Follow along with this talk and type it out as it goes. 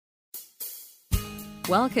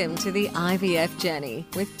Welcome to the IVF Journey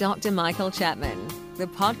with Dr. Michael Chapman, the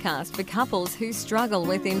podcast for couples who struggle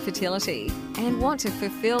with infertility and want to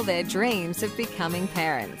fulfill their dreams of becoming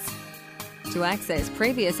parents. To access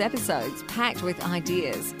previous episodes packed with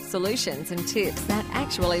ideas, solutions and tips that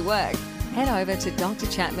actually work, head over to Dr.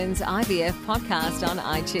 Chapman's IVF podcast on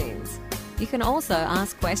iTunes. You can also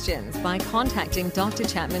ask questions by contacting Dr.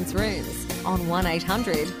 Chapman's rooms on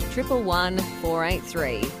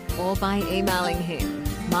 1-800-111-483 or by emailing him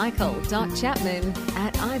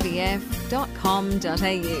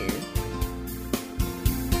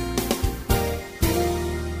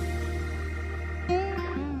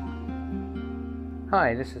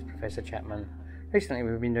Hi, this is Professor Chapman. Recently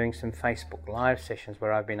we've been doing some Facebook Live sessions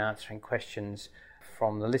where I've been answering questions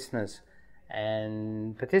from the listeners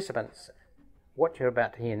and participants. What you're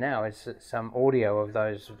about to hear now is some audio of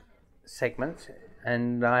those segments,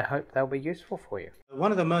 and I hope they'll be useful for you.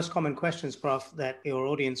 One of the most common questions, Prof, that your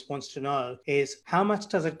audience wants to know is how much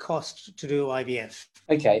does it cost to do IVF?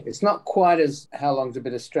 Okay, it's not quite as how long's a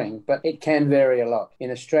bit of string, but it can vary a lot.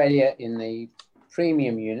 In Australia, in the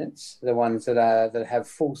premium units, the ones that have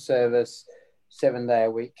full service,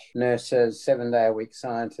 7-day-a-week nurses, 7-day-a-week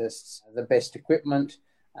scientists, the best equipment,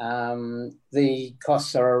 the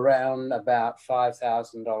costs are around about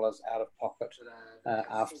 $5,000 out of pocket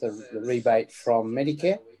after the rebate from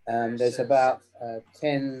Medicare. There's about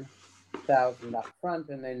 $10,000 up front,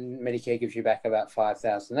 and then Medicare gives you back about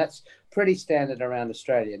 $5,000. That's pretty standard around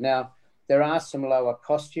Australia. Now, there are some lower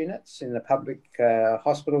cost units in the public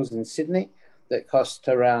hospitals in Sydney that cost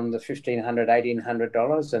around the $1,500,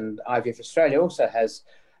 $1,800, and IVF Australia also has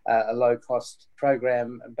a low-cost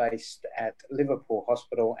program based at Liverpool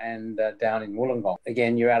Hospital and down in Wollongong.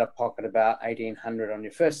 Again, you're out of pocket about $1,800 on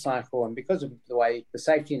your first cycle, and because of the way the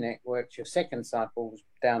safety net works, your second cycle is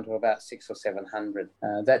down to about $600 or $700.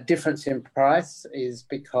 That difference in price is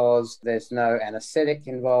because there's no anaesthetic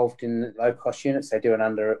involved in low-cost units. They do it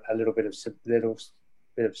under a little bit of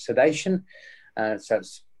sedation, so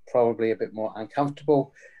it's probably a bit more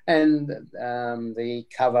uncomfortable. And the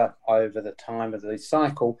cover over the time of the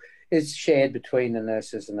cycle is shared between the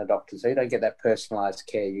nurses and the doctors. So you don't get that personalised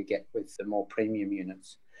care you get with the more premium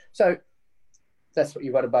units. So that's what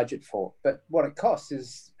you've got a budget for. But what it costs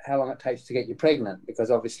is how long it takes to get you pregnant, because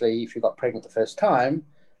obviously if you got pregnant the first time,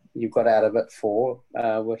 you've got out of it for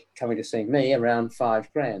coming to see me around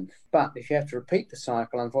 $5,000. But if you have to repeat the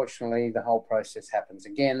cycle, unfortunately, the whole process happens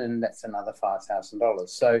again, and that's another $5,000.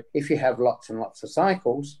 So if you have lots and lots of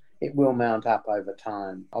cycles, it will mount up over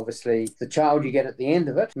time. Obviously, the child you get at the end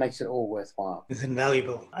of it makes it all worthwhile. It's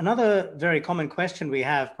invaluable. Another very common question we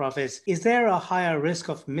have, Prof, is there a higher risk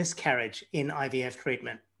of miscarriage in IVF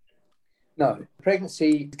treatment? No.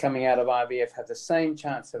 Pregnancy coming out of IVF have the same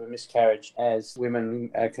chance of a miscarriage as women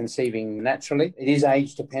conceiving naturally. It is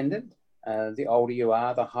age dependent. The older you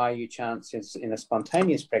are, the higher your chances in a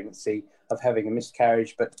spontaneous pregnancy of having a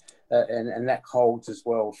miscarriage, and that holds as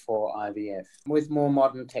well for IVF. With more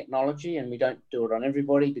modern technology, and we don't do it on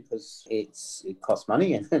everybody because it costs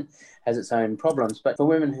money and has its own problems, but for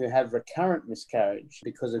women who have recurrent miscarriage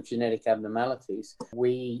because of genetic abnormalities,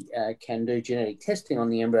 we can do genetic testing on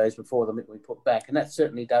the embryos before we put back, and that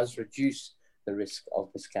certainly does reduce the risk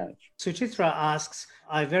of miscarriage. Suchitra asks,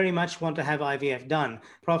 I very much want to have IVF done.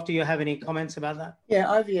 Prof, do you have any comments about that? Yeah,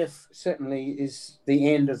 IVF certainly is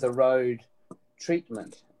the end of the road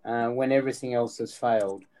treatment when everything else has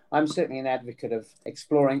failed. I'm certainly an advocate of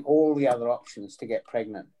exploring all the other options to get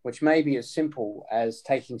pregnant, which may be as simple as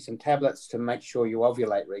taking some tablets to make sure you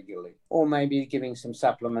ovulate regularly, or maybe giving some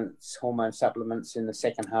supplements, hormone supplements in the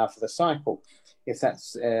second half of the cycle, if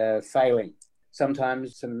that's failing.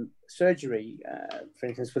 Sometimes some surgery, for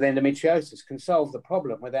instance, with endometriosis can solve the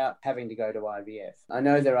problem without having to go to IVF. I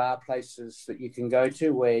know there are places that you can go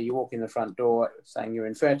to where you walk in the front door saying you're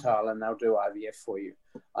infertile and they'll do IVF for you.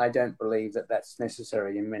 I don't believe that that's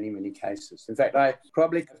necessary in many, many cases. In fact, I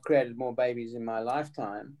probably have created more babies in my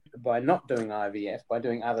lifetime by not doing IVF, by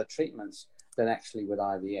doing other treatments, than actually with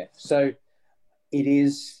IVF. So it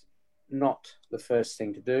is not the first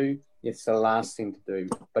thing to do. It's the last thing to do.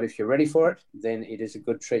 But if you're ready for it, then it is a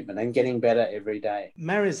good treatment and getting better every day.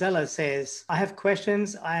 Marizella says, I have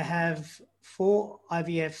questions. I have 4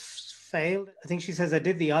 IVFs failed. I think she says, I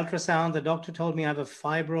did the ultrasound. The doctor told me I have a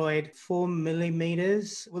fibroid 4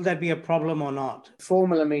 millimeters. Will that be a problem or not? 4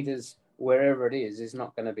 millimeters, wherever it is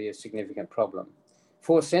not going to be a significant problem.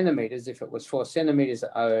 4 centimeters, if it was 4 centimeters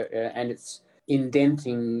and it's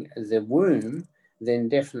indenting the womb, then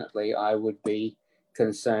definitely I would be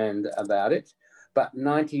concerned about it. But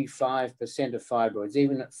 95% of fibroids,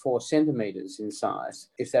 even at 4 centimeters in size,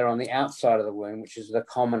 if they're on the outside of the womb, which is the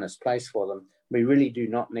commonest place for them, we really do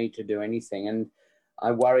not need to do anything. And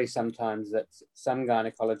I worry sometimes that some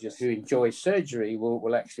gynecologists who enjoy surgery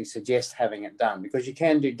will actually suggest having it done, because you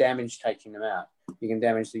can do damage taking them out. You can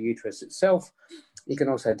damage the uterus itself. You can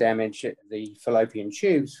also damage the fallopian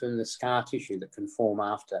tubes from the scar tissue that can form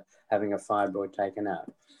after having a fibroid taken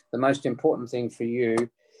out. The most important thing for you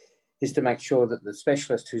is to make sure that the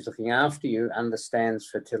specialist who's looking after you understands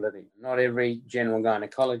fertility. Not every general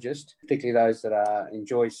gynecologist, particularly those that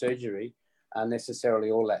enjoy surgery, are necessarily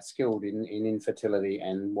all that skilled in infertility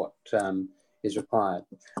and what is required.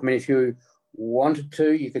 I mean, if you wanted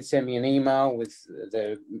to, you could send me an email with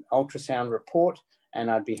the ultrasound report, and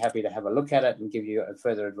I'd be happy to have a look at it and give you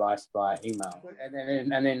further advice by email.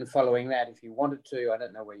 And then following that, if you wanted to, I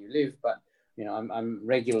don't know where you live, but you know, I'm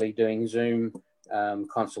regularly doing Zoom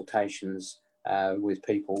consultations with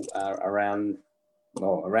people around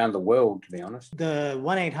the world, to be honest. The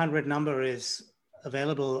 1-800 number is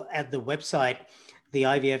available at the website,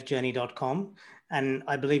 theivfjourney.com. And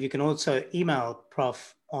I believe you can also email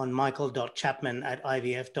Prof on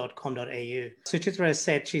michael.chapman@ivf.com.au. Suchitra has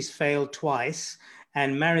said she's failed twice.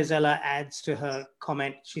 And Marizella adds to her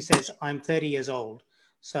comment, she says, I'm 30 years old.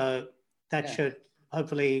 So that should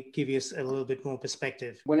hopefully give you a little bit more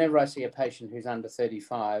perspective. Whenever I see a patient who's under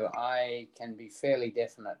 35, I can be fairly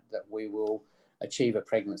definite that we will achieve a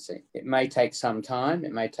pregnancy. It may take some time,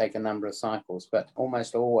 it may take a number of cycles, but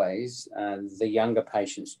almost always the younger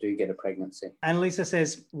patients do get a pregnancy. Annalisa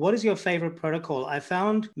says, what is your favorite protocol? I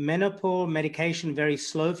found menopause medication very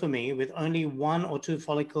slow for me, with only 1 or 2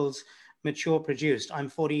 follicles mature produced. I'm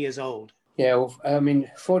 40 years old. Yeah, well, I mean,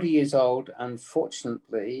 40 years old,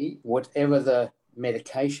 unfortunately, whatever the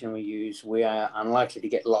medication we use, we are unlikely to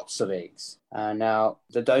get lots of eggs. Now,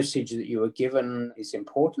 the dosage that you are given is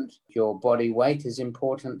important. Your body weight is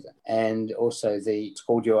important. And also it's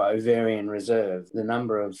called your ovarian reserve, the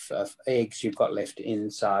number of eggs you've got left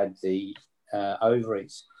inside the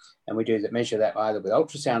ovaries. And we do measure that either with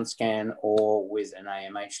ultrasound scan or with an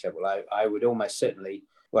AMH level. I would almost certainly,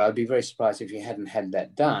 well, I'd be very surprised if you hadn't had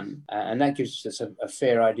that done. And that gives us a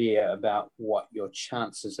fair idea about what your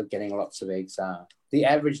chances of getting lots of eggs are. The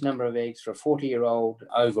average number of eggs for a 40-year-old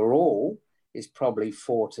overall is probably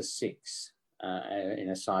 4 to 6 in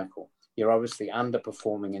a cycle. You're obviously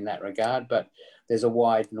underperforming in that regard, but there's a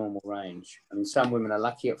wide normal range. I mean, some women are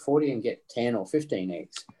lucky at 40 and get 10 or 15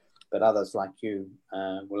 eggs, but others like you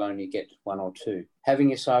will only get 1 or 2.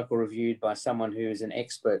 Having your cycle reviewed by someone who is an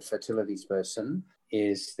expert fertility person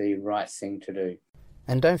is the right thing to do.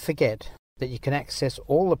 And don't forget that you can access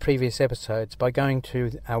all the previous episodes by going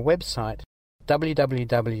to our website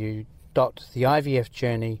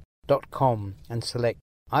www.theivfjourney.com and select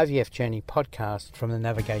IVF Journey Podcast from the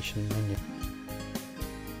navigation menu.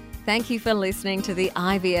 Thank you for listening to the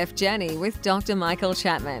IVF Journey with Dr. Michael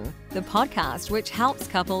Chapman, the podcast which helps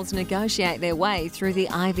couples negotiate their way through the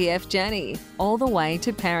IVF journey, all the way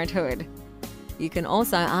to parenthood. You can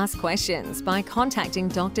also ask questions by contacting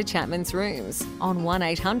Dr. Chapman's rooms on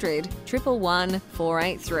 1-800-111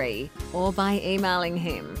 483 or by emailing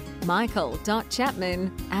him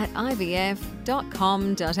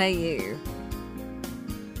michael.chapman@ivf.com.au.